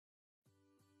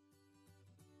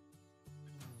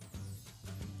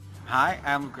Hi,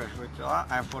 I'm Lukáš Wojtyla.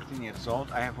 I'm 14 years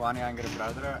old. I have one younger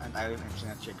brother and I live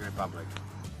in Czech Republic.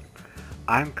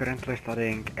 I'm currently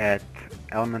studying at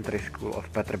elementary school of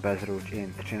Petr Bezruč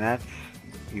in Třinec.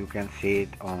 You can see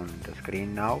it on the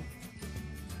screen now.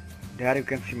 There you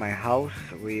can see my house.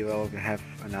 We will have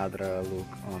another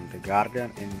look on the garden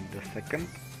in the second.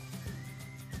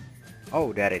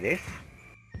 Oh, there it is.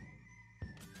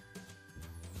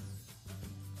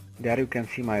 There you can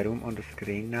see my room on the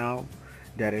screen now.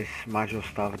 There is much of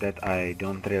stuff that I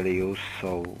don't really use,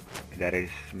 so that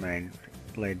is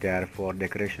mainly there for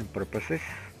decoration purposes.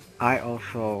 I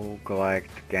also collect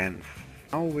cans.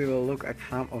 Now we will look at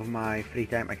some of my free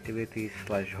time activities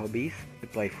slash hobbies. To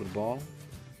play football.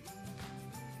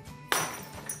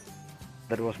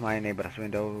 That was my neighbor's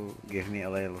window. Give me a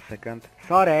little second.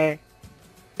 Sorry!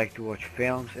 I like to watch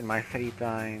films in my free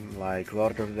time, like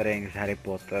Lord of the Rings, Harry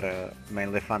Potter,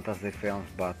 mainly fantasy films,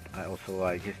 but I also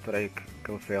like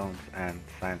historical films and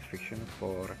science fiction.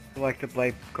 I like to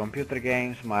play computer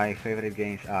games. My favorite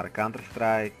games are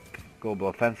Counter-Strike, Global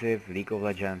Offensive, League of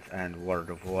Legends, and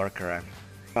World of Warcraft.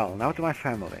 Well, now to my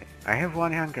family. I have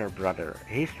one younger brother.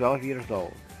 He's 12 years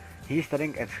old. He's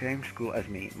studying at the same school as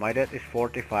me. My dad is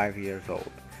 45 years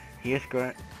old. He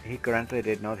currently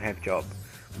did not have job,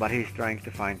 but he's trying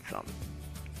to find some.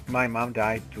 My mom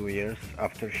died 2 years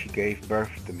after she gave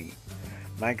birth to me.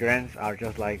 My grands are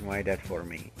just like my dad for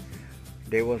me.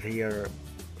 They was here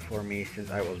for me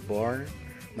since I was born.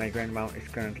 My grandmom is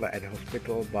currently at the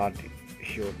hospital, but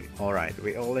she'll be alright.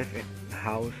 We all live in a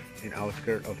house in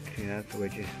outskirts of Třinec,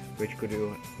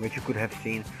 which you could have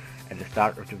seen at the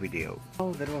start of the video.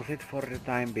 Well, that was it for the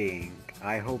time being.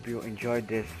 I hope you enjoyed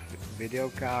this video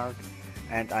card,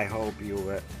 and I hope you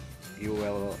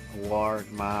will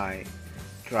award my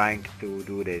trying to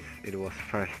do this. It was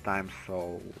first time,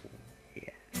 so